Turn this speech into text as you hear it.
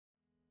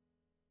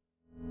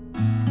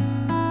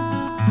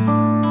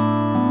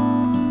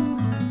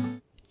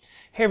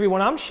Hey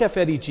everyone, I'm Chef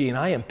Eddie G and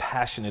I am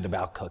passionate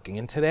about cooking,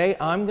 and today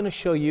I'm going to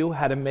show you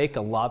how to make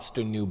a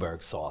Lobster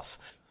Newburg sauce.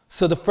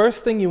 So the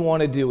first thing you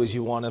want to do is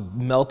you want to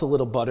melt a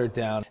little butter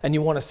down and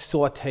you want to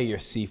saute your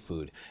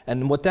seafood.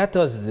 And what that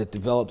does is it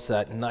develops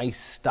that nice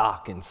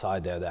stock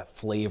inside there, that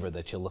flavor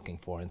that you're looking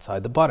for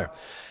inside the butter.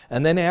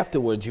 And then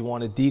afterwards you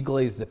want to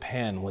deglaze the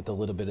pan with a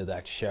little bit of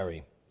that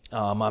sherry.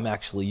 I'm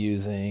actually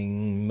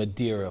using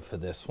Madeira for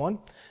this one.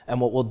 And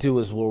what we'll do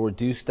is we'll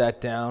reduce that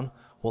down.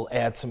 We'll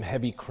add some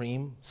heavy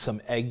cream, some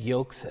egg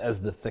yolks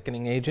as the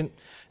thickening agent,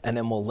 and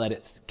then we'll let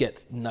it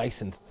get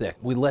nice and thick.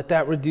 We let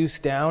that reduce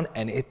down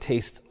and it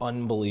tastes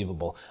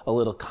unbelievable. A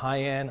little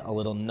cayenne, a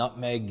little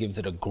nutmeg gives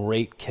it a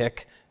great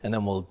kick, and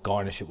then we'll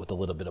garnish it with a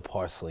little bit of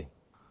parsley.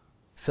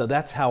 So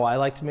that's how I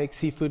like to make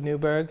seafood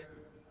Newburg.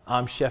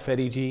 I'm Chef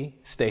Eddie G.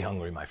 Stay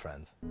hungry, my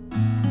friends.